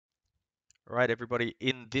All right, everybody,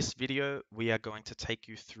 in this video, we are going to take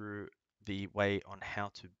you through the way on how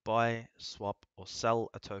to buy, swap, or sell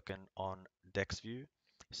a token on DexView.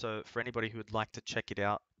 So for anybody who would like to check it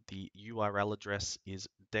out, the URL address is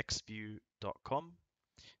dexview.com.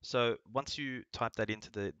 So once you type that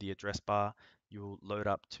into the address bar, you'll load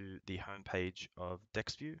up to the homepage of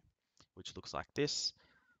DexView, which looks like this.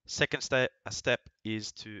 Second step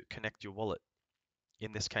is to connect your wallet.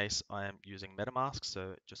 In this case, I am using MetaMask,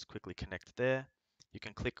 so just quickly connect there. You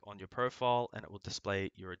can click on your profile and it will display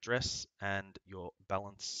your address and your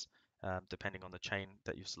balance depending on the chain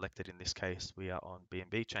that you've selected. In this case, we are on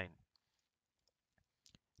BNB chain.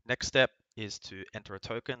 Next step is to enter a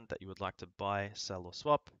token that you would like to buy, sell, or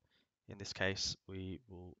swap. In this case, we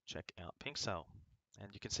will check out PinkSell, and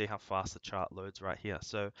you can see how fast the chart loads right here.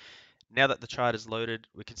 So now that the chart is loaded,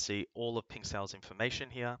 we can see all of PinkSell's information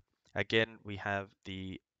here. Again, we have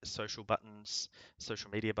the social buttons, social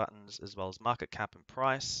media buttons, as well as market cap and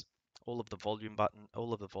price, all of the volume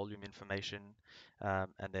information,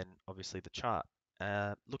 and then obviously the chart.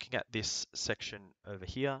 Looking at this section over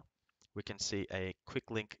here, we can see a quick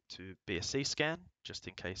link to BSC scan, just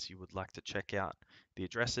in case you would like to check out the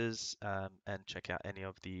addresses and check out any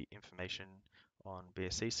of the information on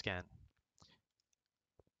BSC scan.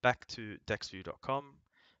 Back to dexview.com,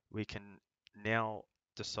 we can now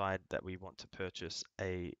decide that we want to purchase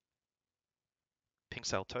a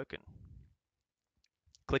PinkSell token.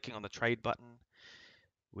 Clicking on the trade button,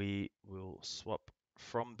 we will swap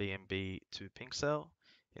from BNB to PinkSell.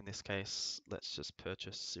 In this case, let's just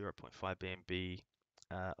purchase 0.5 BNB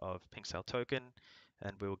of PinkSell token,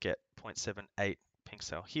 and we will get 0.78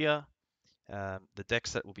 PinkSell here. The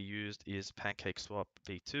DEX that will be used is PancakeSwap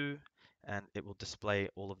v2, and it will display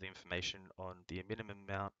all of the information on the minimum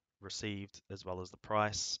amount received as well as the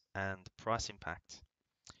price and price impact.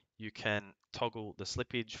 You can toggle the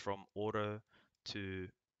slippage from auto to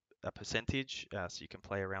a percentage, so you can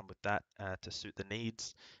play around with that to suit the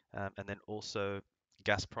needs. And then also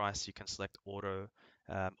gas price, you can select auto,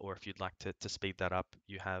 or if you'd like to speed that up,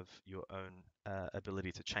 you have your own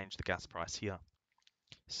ability to change the gas price here.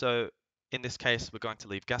 So in this case, we're going to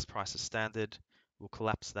leave gas price as standard. We'll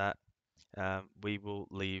collapse that. We will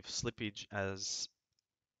leave slippage as,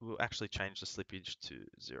 we'll actually change the slippage to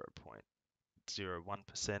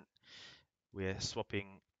 0.01%. We're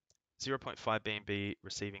swapping 0.5 BNB,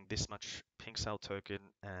 receiving this much PinkSell token,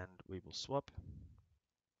 and we will swap.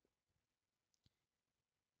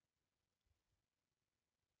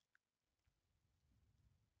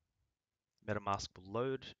 MetaMask will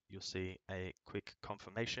load. You'll see a quick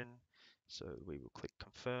confirmation. So we will click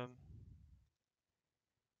confirm.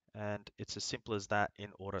 And it's as simple as that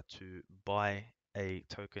in order to buy a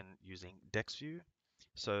token using DexView.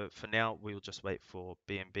 So for now, we'll just wait for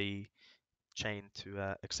BNB chain to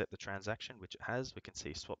accept the transaction, which it has. We can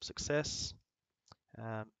see swap success.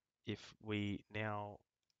 If we now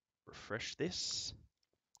refresh this,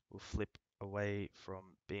 we'll flip away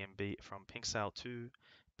from BNB, from PinkSell to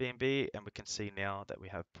BNB, and we can see now that we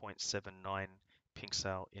have 0.79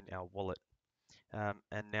 PinkSell in our wallet.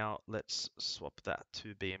 And now let's swap that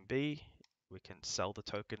to BNB. We can sell the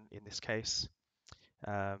token in this case.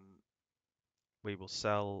 We will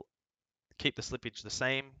keep the slippage the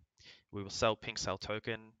same. We will sell PinkSell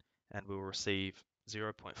token and we will receive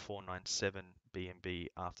 0.497 BNB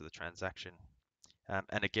after the transaction.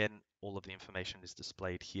 And again, all of the information is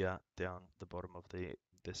displayed here down the bottom of the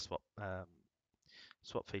swap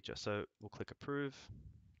feature. So we'll click approve.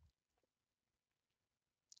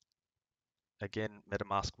 Again,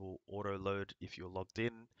 MetaMask will auto load if you're logged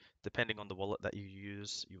in. Depending on the wallet that you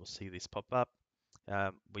use, you will see this pop up.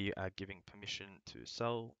 We are giving permission to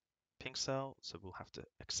sell PinkSell, so we'll have to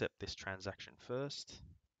accept this transaction first.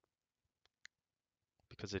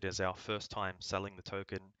 Because it is our first time selling the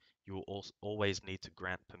token, you will always need to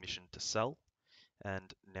grant permission to sell.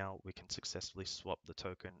 And now we can successfully swap the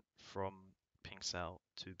token from PinkSell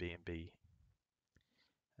to BNB.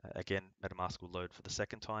 Again, MetaMask will load for the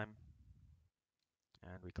second time,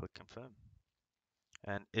 and we click confirm.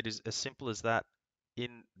 And it is as simple as that.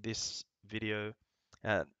 In this video,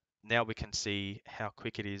 now we can see how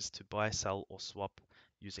quick it is to buy, sell, or swap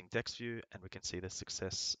using DexView, and we can see the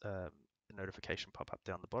success notification pop up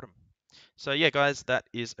down the bottom. So yeah, guys, that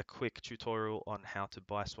is a quick tutorial on how to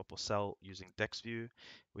buy, swap, or sell using DexView.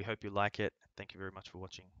 We hope you like it. Thank you very much for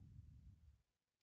watching.